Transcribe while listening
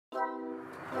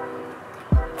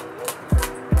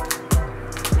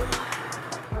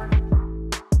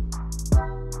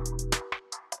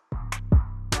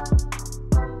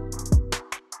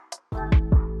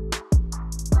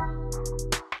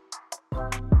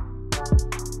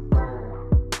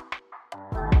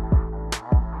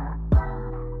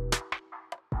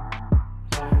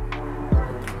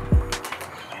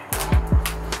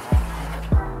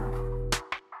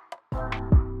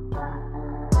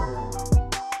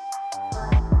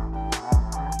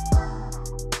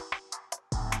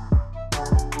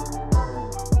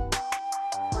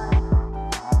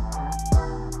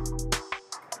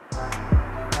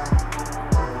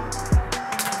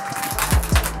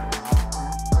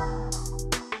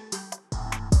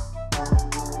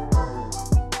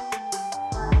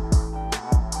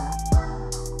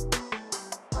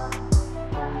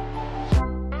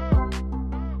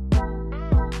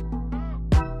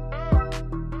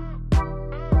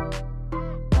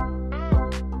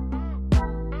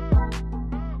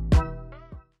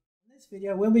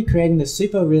video, we'll be creating the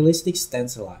super realistic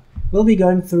stencil art. We'll be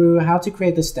going through how to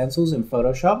create the stencils in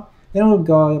Photoshop, then we'll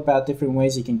go about different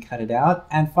ways you can cut it out,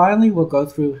 and finally we'll go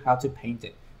through how to paint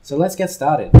it. So let's get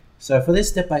started. So for this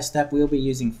step-by-step, we'll be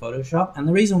using Photoshop, and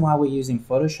the reason why we're using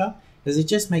Photoshop is it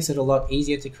just makes it a lot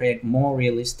easier to create more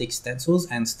realistic stencils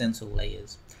and stencil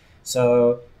layers.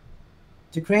 So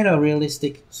to create a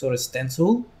realistic sort of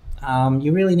stencil,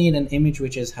 you really need an image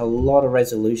which has a lot of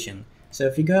resolution. So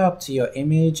if you go up to your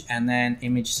image and then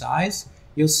image size,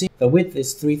 you'll see the width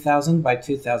is 3000 by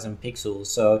 2000 pixels.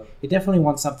 So you definitely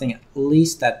want something at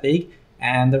least that big.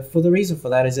 And the reason for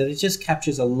that is that it just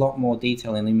captures a lot more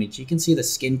detail in the image. You can see the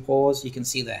skin pores, you can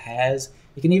see the hairs,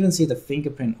 you can even see the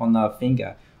fingerprint on the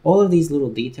finger. All of these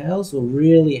little details will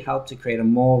really help to create a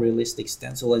more realistic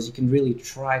stencil, as you can really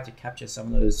try to capture some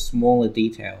of those smaller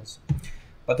details.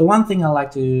 But the one thing I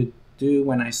like to do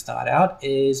when I start out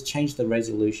is change the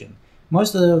resolution.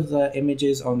 Most of the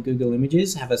images on Google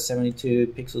Images have a 72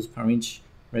 pixels per inch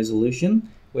resolution,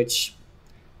 which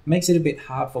makes it a bit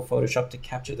hard for Photoshop to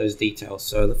capture those details.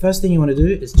 So the first thing you want to do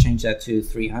is change that to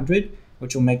 300,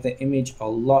 which will make the image a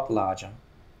lot larger.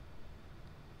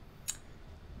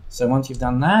 So once you've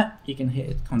done that, you can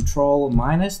hit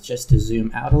Ctrl- just to zoom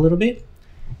out a little bit,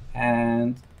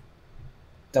 and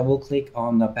double click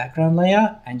on the background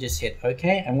layer and just hit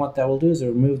OK. And what that will do is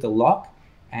remove the lock,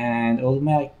 and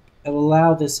it'll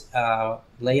allow this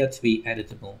layer to be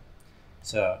editable.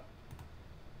 So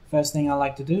first thing I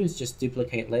like to do is just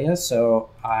duplicate layers.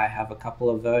 So I have a couple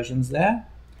of versions there.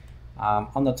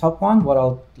 On the top one, what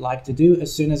I'll like to do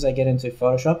as soon as I get into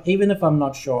Photoshop, even if I'm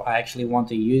not sure I actually want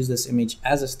to use this image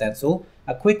as a stencil,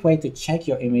 a quick way to check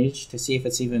your image to see if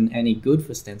it's even any good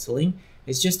for stenciling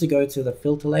is just to go to the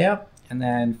filter layer and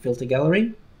then filter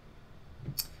gallery,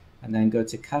 and then go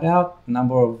to cutout,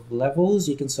 number of levels.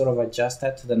 You can sort of adjust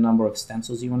that to the number of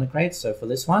stencils you want to create. So for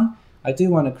this one, I do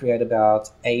want to create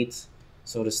about an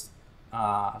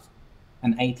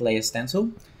 8 layer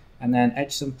stencil. And then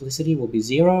edge simplicity will be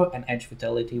 0 and edge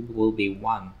fidelity will be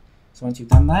 1. So once you've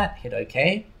done that, hit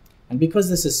OK. And because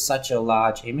this is such a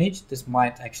large image, this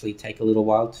might actually take a little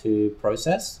while to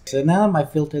process. So now that my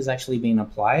filter has actually been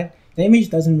applied, the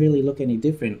image doesn't really look any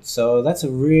different. So that's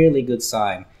a really good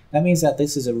sign. That means that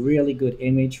this is a really good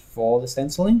image for the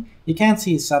stenciling. You can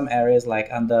see some areas like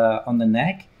on the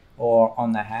neck or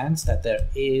on the hands that there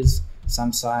is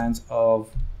some signs of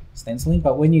stenciling,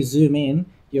 but when you zoom in,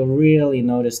 you'll really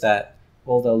notice that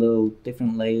all the little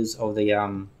different layers of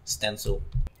the stencil.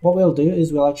 What we'll do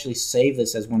is we'll actually save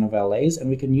this as one of our layers, and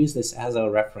we can use this as a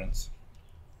reference.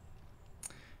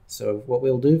 So what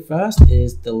we'll do first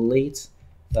is delete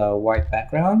the white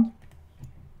background,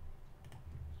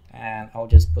 and I'll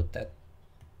just put that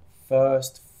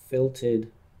first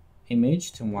filtered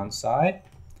image to one side,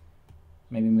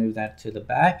 maybe move that to the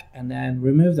back, and then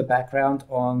remove the background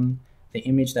on the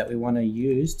image that we want to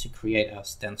use to create our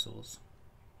stencils.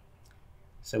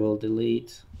 So we'll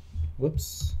delete,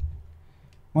 whoops.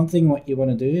 One thing what you want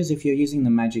to do is, if you're using the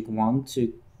magic wand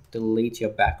to delete your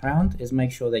background, is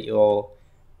make sure that your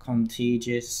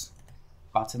contiguous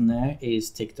button there is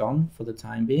ticked on for the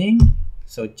time being.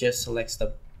 So it just selects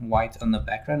the white on the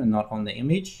background and not on the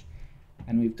image.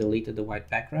 And we've deleted the white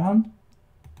background.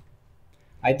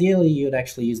 Ideally, you'd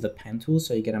actually use the pen tool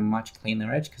so you get a much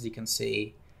cleaner edge, because you can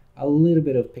see a little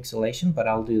bit of pixelation, but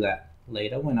I'll do that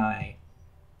later when I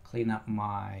clean up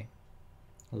my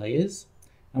layers.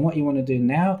 And what you want to do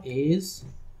now is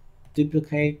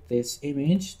duplicate this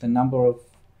image, the number of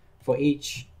for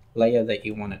each layer that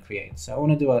you want to create. So I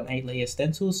want to do an 8 layer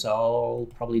stencil, so I'll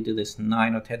probably do this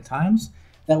 9 or 10 times.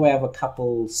 That way I have a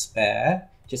couple spare,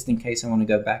 just in case I want to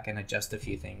go back and adjust a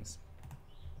few things.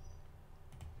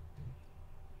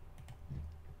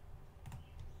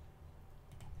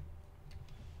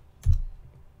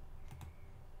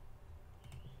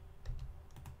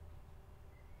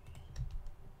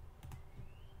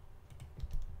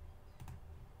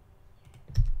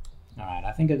 Alright,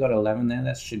 I think I got 11 there,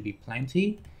 that should be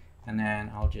plenty. And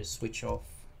then I'll just switch off.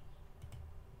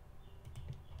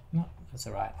 No, that's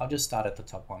alright, I'll just start at the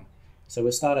top one. So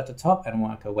we'll start at the top and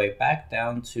work our way back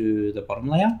down to the bottom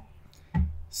layer.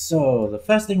 So the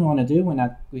first thing we want to do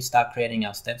when we start creating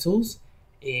our stencils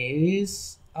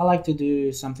is, I like to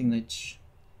do something that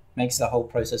makes the whole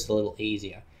process a little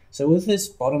easier. So with this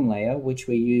bottom layer, which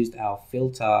we used our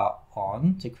filter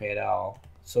on to create our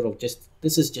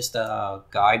this is just a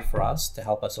guide for us to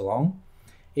help us along.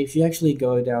 If you actually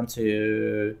go down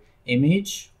to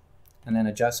image and then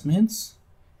adjustments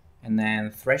and then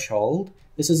threshold,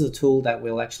 this is a tool that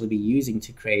we'll actually be using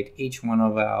to create each one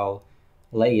of our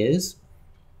layers.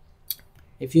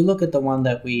 If you look at the one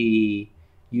that we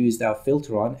used our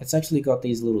filter on, it's actually got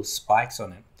these little spikes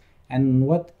on it. And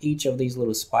what each of these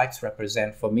little spikes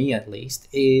represent, for me at least,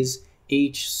 is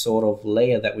each sort of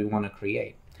layer that we want to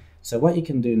create. So what you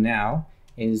can do now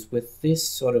is with this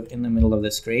sort of in the middle of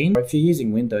the screen, or if you're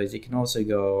using Windows, you can also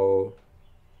go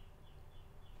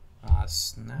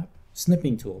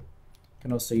snipping tool. You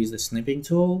can also use the snipping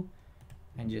tool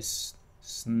and just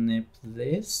snip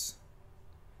this.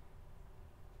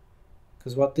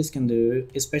 Because what this can do,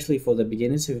 especially for the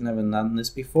beginners who've never done this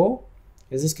before,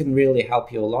 is this can really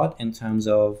help you a lot in terms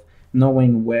of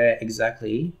knowing where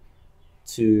exactly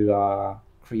to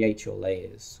create your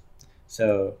layers.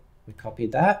 So we copy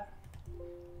that,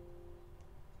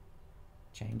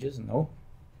 changes, no,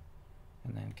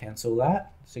 and then cancel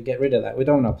that. So get rid of that. We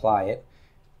don't want to apply it.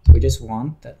 We just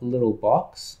want that little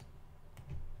box.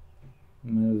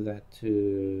 Move that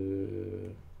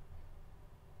to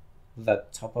the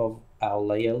top of our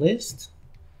layer list,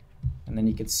 and then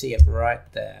you can see it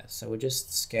right there. So we'll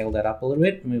just scale that up a little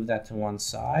bit, move that to one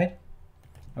side,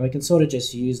 and we can sort of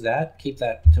just use that, keep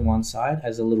that to one side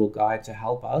as a little guide to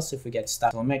help us if we get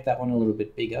stuck. So I'll make that one a little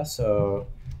bit bigger so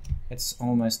it's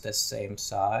almost the same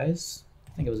size.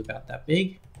 I think it was about that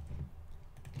big.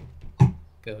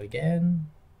 Go again,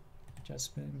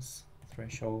 adjustments,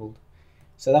 threshold.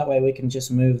 So that way we can just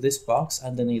move this box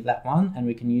underneath that one, and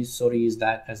we can sort of use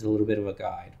that as a little bit of a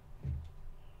guide.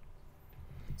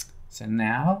 So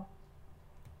now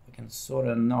we can sort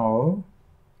of know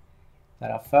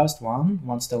that our first one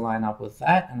wants to line up with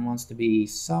that and wants to be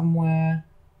somewhere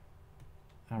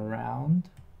around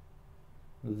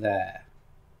there.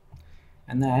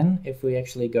 And then if we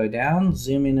actually go down,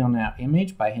 zoom in on our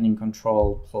image by hitting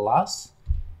Control plus,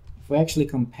 if we actually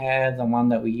compare the one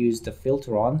that we used the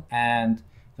filter on and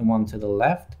the one to the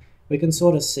left, we can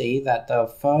sort of see that the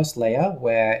first layer,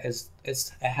 where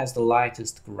it has the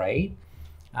lightest gray,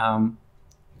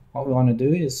 what we want to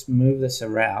do is move this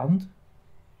around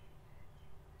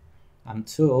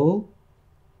until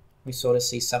we sort of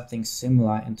see something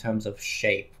similar in terms of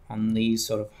shape on these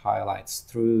sort of highlights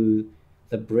through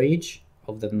the bridge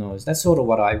of the nose. That's sort of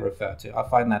what I refer to. I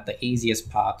find that the easiest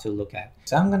part to look at.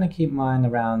 So I'm going to keep mine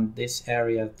around this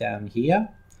area down here.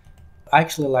 I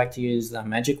actually like to use the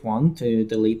magic wand to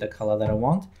delete the color that I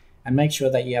want, and make sure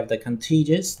that you have the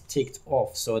contiguous ticked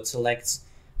off so it selects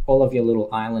all of your little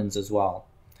islands as well.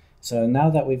 So now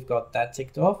that we've got that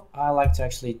ticked off, I like to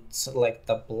actually select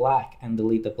the black and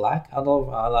delete the black. Other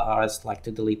artists like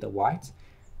to delete the white.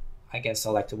 I guess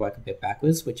I like to work a bit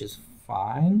backwards, which is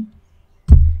fine,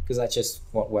 because that's just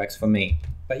what works for me.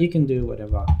 But you can do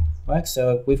whatever works.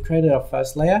 So we've created our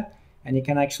first layer, and you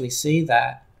can actually see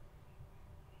that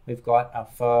we've got our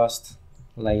first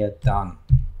layer done.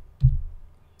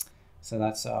 So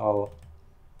that's our,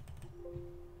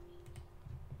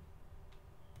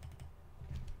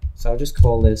 so I'll just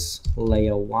call this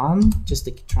layer 1, just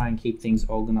to try and keep things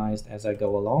organized as I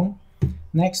go along.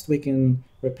 Next, we can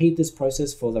repeat this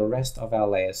process for the rest of our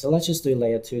layers. So let's just do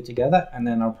layer 2 together, and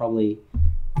then I'll probably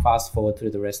fast forward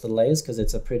through the rest of the layers because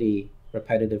it's a pretty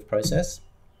repetitive process.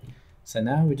 So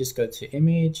now we just go to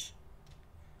Image,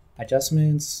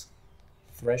 Adjustments,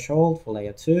 Threshold for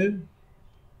layer 2.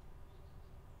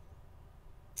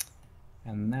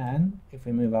 And then if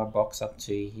we move our box up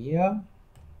to here,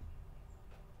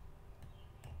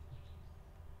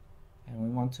 and we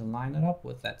want to line it up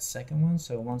with that second one,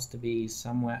 so it wants to be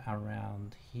somewhere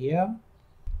around here.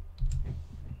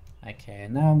 Okay,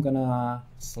 now I'm gonna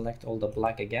select all the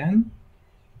black again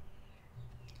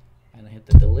and hit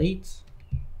the delete.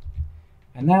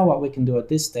 And now what we can do at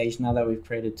this stage, now that we've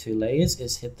created 2 layers,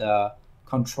 is hit the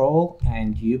Control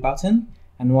and U button,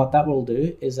 and what that will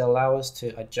do is allow us to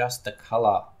adjust the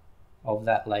color of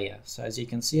that layer. So as you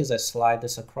can see, as I slide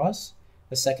this across,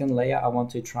 the second layer I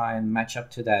want to try and match up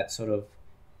to that sort of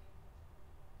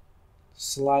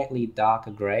slightly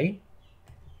darker gray.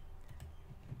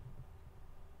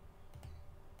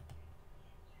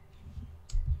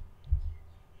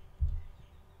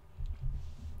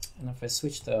 And if I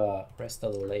switch the rest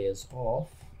of the layers off,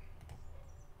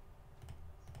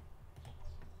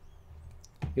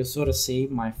 you'll sort of see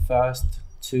my first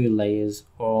 2 layers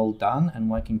all done and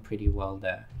working pretty well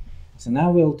there. So now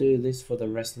we'll do this for the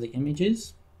rest of the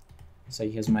images. So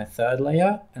here's my third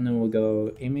layer, and then we'll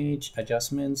go Image,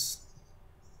 Adjustments,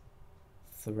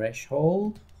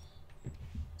 Threshold.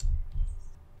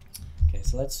 Okay,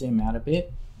 so let's zoom out a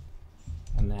bit,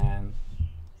 and then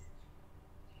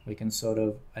we can sort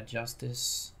of adjust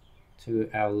this to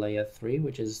our layer 3,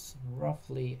 which is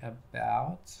roughly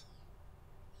about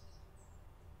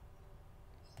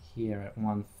here at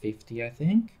 150, I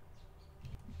think.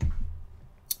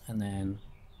 And then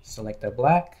select the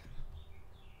black,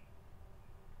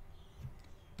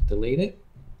 delete it,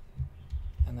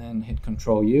 and then hit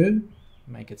Ctrl U,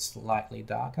 make it slightly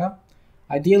darker.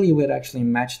 Ideally, we'd actually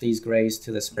match these grays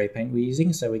to the spray paint we're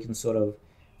using, so we can sort of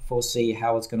foresee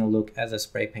how it's going to look as a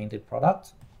spray painted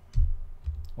product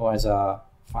or as a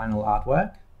final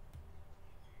artwork.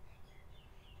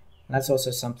 And that's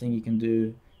also something you can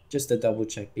do just to double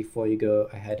check before you go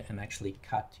ahead and actually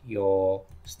cut your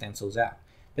stencils out.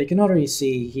 But you can already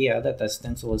see here that the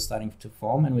stencil is starting to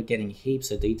form, and we're getting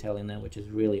heaps of detail in there, which is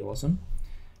really awesome.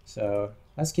 So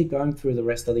let's keep going through the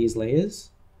rest of these layers,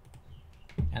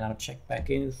 and I'll check back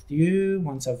in with you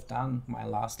once I've done my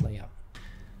last layer.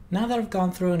 Now that I've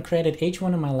gone through and created each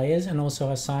one of my layers and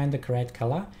also assigned the correct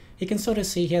color, you can sort of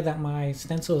see here that my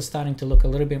stencil is starting to look a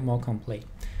little bit more complete.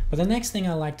 But the next thing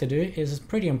I like to do is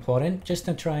pretty important, just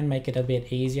to try and make it a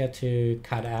bit easier to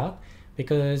cut out,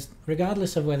 because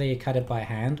regardless of whether you cut it by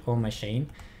hand or machine,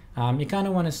 you kind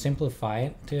of want to simplify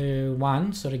it to,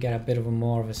 one, sort of get a bit of a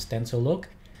more of a stencil look.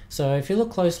 So if you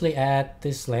look closely at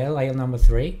this layer, layer number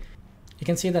 3, you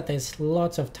can see that there's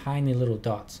lots of tiny little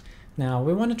dots. Now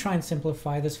we want to try and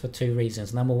simplify this for 2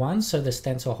 reasons. Number 1, so the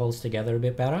stencil holds together a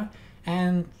bit better,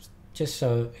 and just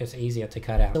so it's easier to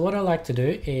cut out. So what I like to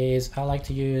do is I like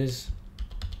to use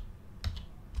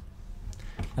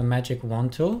a magic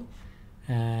wand tool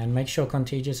and make sure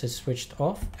contiguous is switched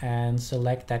off and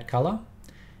select that color,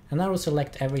 and that will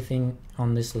select everything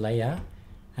on this layer.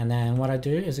 And then what I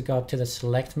do is I go up to the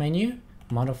select menu,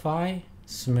 modify,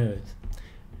 smooth.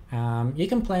 You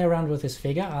can play around with this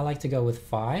figure. I like to go with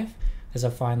 5 as I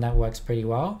find that works pretty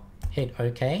well. Hit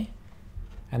OK,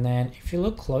 and then if you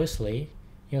look closely,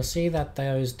 you'll see that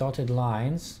those dotted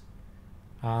lines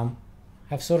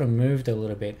have sort of moved a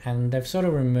little bit, and they've sort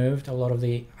of removed a lot of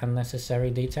the unnecessary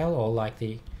detail, or like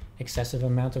the excessive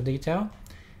amount of detail.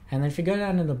 And then if you go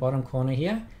down in the bottom corner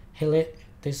here, hit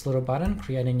this little button,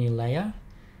 create a new layer,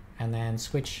 and then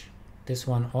switch this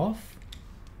one off.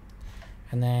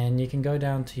 And then you can go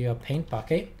down to your paint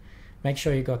bucket, make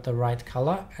sure you got the right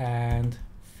color and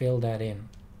fill that in.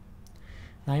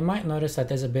 Now you might notice that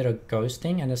there's a bit of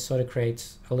ghosting, and this sort of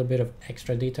creates a little bit of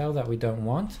extra detail that we don't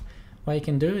want. What you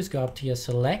can do is go up to your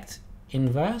select,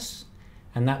 inverse,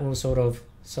 and that will sort of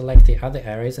select the other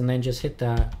areas, and then just hit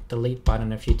the delete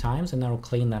button a few times, and that will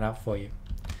clean that up for you.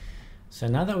 So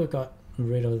now that we've got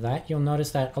rid of that, you'll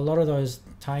notice that a lot of those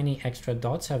tiny extra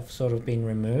dots have sort of been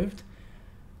removed.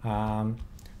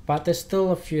 But there's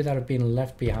still a few that have been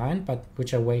left behind, but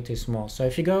which are way too small. So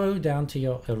if you go down to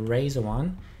your eraser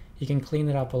one, you can clean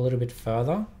it up a little bit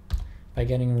further by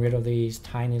getting rid of these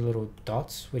tiny little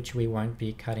dots, which we won't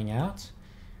be cutting out.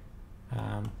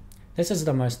 This is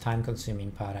the most time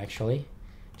consuming part actually.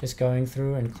 Just going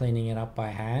through and cleaning it up by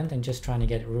hand and just trying to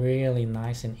get it really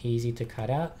nice and easy to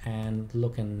cut out and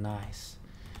looking nice.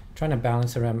 Trying to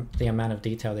balance around the amount of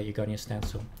detail that you got in your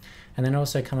stencil. And then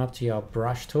also come up to your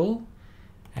brush tool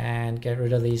and get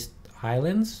rid of these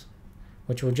islands,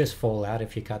 which will just fall out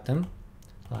if you cut them.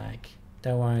 Like,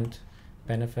 they won't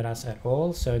benefit us at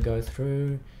all. So go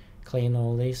through, clean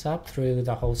all these up through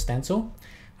the whole stencil.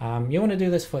 You want to do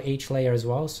this for each layer as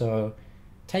well, so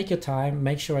take your time,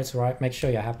 make sure it's right, make sure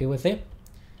you're happy with it.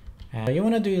 And you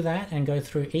want to do that and go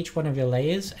through each one of your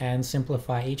layers and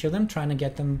simplify each of them, trying to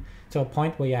get them to a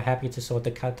point where you're happy to sort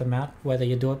of cut them out, whether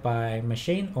you do it by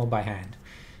machine or by hand.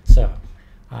 So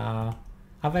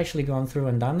I've actually gone through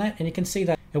and done that, and you can see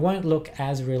that it won't look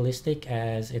as realistic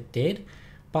as it did,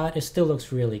 but it still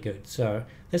looks really good. So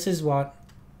this is what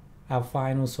our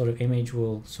final sort of image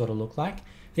will sort of look like.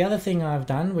 The other thing I've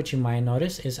done, which you might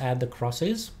notice, is add the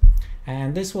crosses,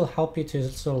 and this will help you to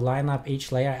sort of line up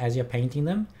each layer as you're painting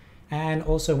them, and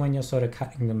also when you're sort of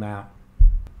cutting them out.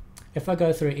 If I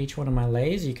go through each one of my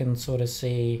layers, you can sort of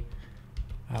see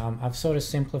I've sort of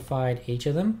simplified each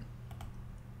of them.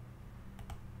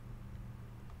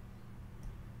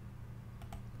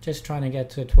 Just trying to get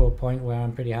to a point where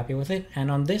I'm pretty happy with it.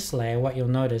 And on this layer, what you'll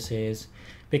notice is,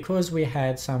 because we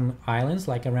had some islands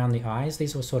like around the eyes,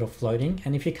 these were sort of floating,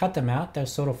 and if you cut them out, they'll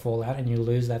sort of fall out and you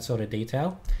lose that sort of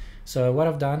detail. So what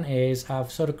I've done is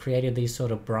I've sort of created these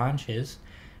sort of branches,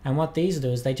 and what these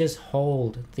do is they just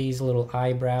hold these little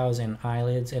eyebrows and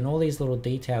eyelids and all these little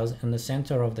details in the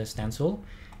center of the stencil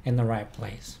in the right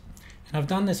place. And I've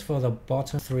done this for the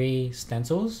bottom 3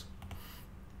 stencils.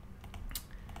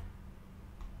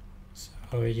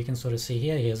 So you can sort of see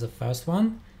here, here's the first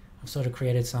one. I've sort of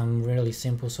created some really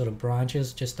simple sort of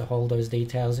branches just to hold those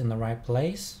details in the right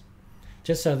place,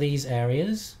 just so these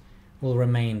areas will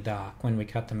remain dark when we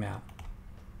cut them out.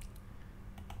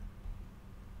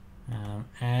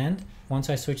 And once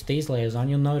I switch these layers on,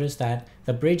 you'll notice that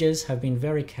the bridges have been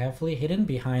very carefully hidden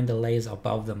behind the layers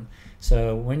above them.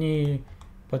 So when you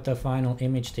put the final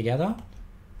image together,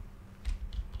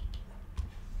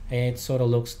 it sort of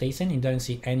looks decent. You don't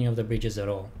see any of the bridges at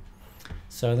all.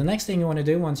 So the next thing you want to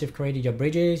do once you've created your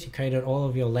bridges, you created all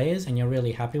of your layers and you're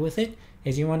really happy with it,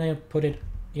 is you want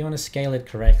to scale it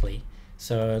correctly.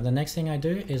 So the next thing I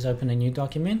do is open a new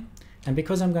document, and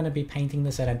because I'm going to be painting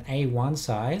this at an A1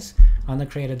 size, I'm going to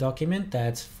create a document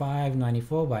that's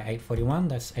 594 by 841.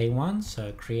 That's A1,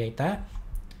 so create that.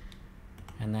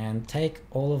 And then take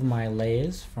all of my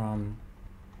layers from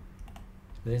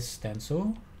this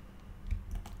stencil,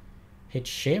 hit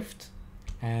shift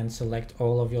and select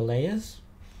all of your layers,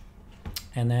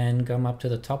 and then come up to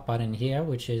the top button here,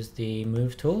 which is the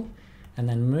move tool, and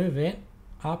then move it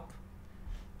up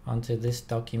onto this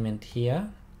document here,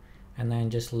 and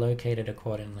then just locate it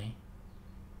accordingly.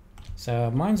 So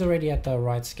mine's already at the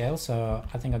right scale, so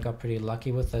I think I got pretty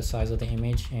lucky with the size of the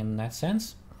image in that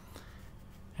sense.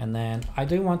 And then I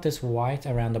do want this white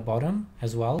around the bottom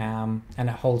as well, and it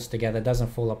holds together, doesn't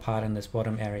fall apart in this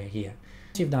bottom area here.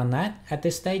 Once you've done that, at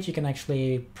this stage you can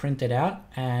actually print it out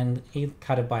and either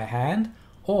cut it by hand,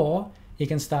 or you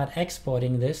can start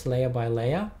exporting this layer by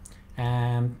layer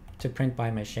to print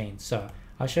by machine. So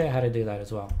I'll show you how to do that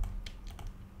as well.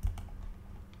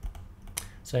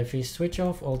 So if you switch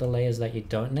off all the layers that you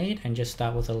don't need and just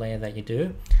start with a layer that you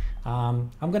do,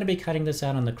 I'm going to be cutting this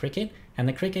out on the Cricut, and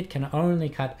the Cricut can only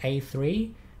cut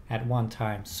A3 at one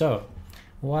time. So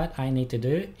what I need to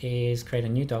do is create a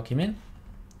new document,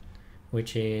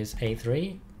 which is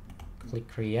A3, click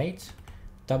create,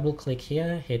 double click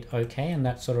here, hit OK, and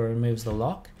that sort of removes the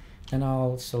lock. Then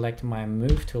I'll select my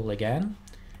move tool again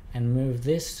and move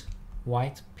this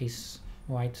white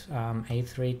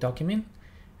A3 document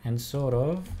and sort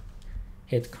of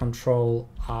hit Control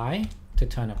I to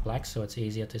turn it black so it's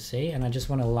easier to see, and I just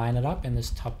want to line it up in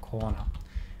this top corner.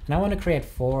 And I want to create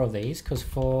 4 of these because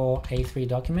 4 A3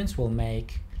 documents will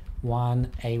make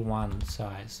one A1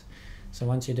 size. So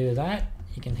once you do that,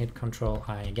 you can hit Control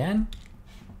I again,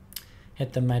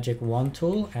 hit the magic wand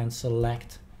tool and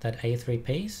select that A3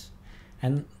 piece,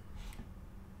 and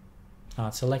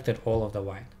it selected all of the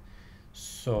white.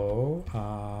 So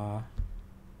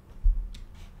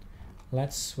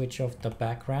let's switch off the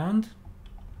background,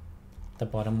 the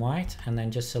bottom white, and then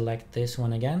just select this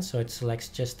one again so it selects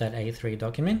just that A3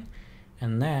 document,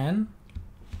 and then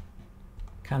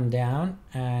come down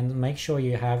and make sure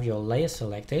you have your layer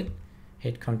selected,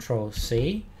 hit Control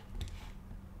C,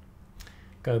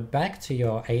 go back to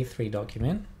your A3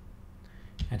 document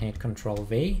and hit Control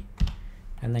V,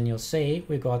 and then you'll see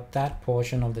we've got that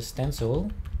portion of the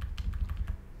stencil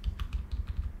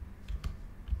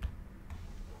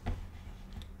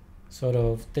sort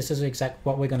of, this is exactly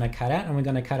what we're going to cut out, and we're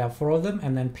going to cut out 4 of them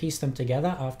and then piece them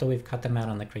together after we've cut them out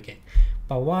on the Cricut.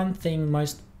 But one thing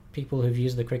most people who've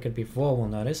used the Cricut before will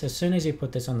notice, as soon as you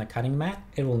put this on the cutting mat,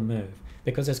 it will move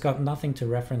because it's got nothing to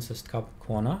reference this top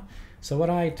corner. So what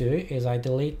I do is I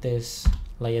delete this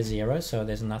layer 0 so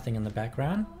there's nothing in the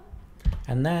background,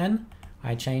 and then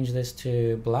I change this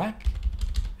to black,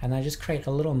 and I just create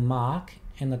a little mark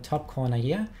in the top corner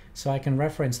here so I can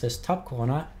reference this top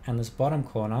corner and this bottom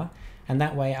corner, and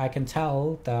that way I can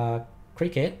tell the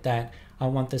Cricut that I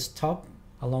want this top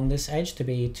along this edge to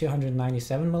be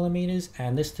 297 millimeters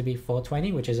and this to be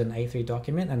 420, which is an A3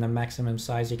 document and the maximum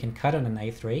size you can cut on an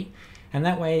A3, and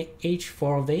that way each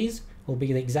 4 of these will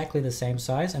be exactly the same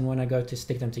size, and when I go to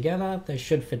stick them together they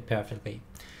should fit perfectly.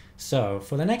 So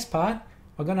for the next part,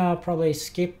 we're gonna probably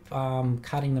skip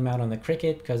cutting them out on the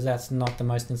Cricut because that's not the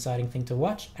most exciting thing to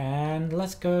watch, and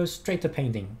let's go straight to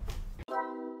painting.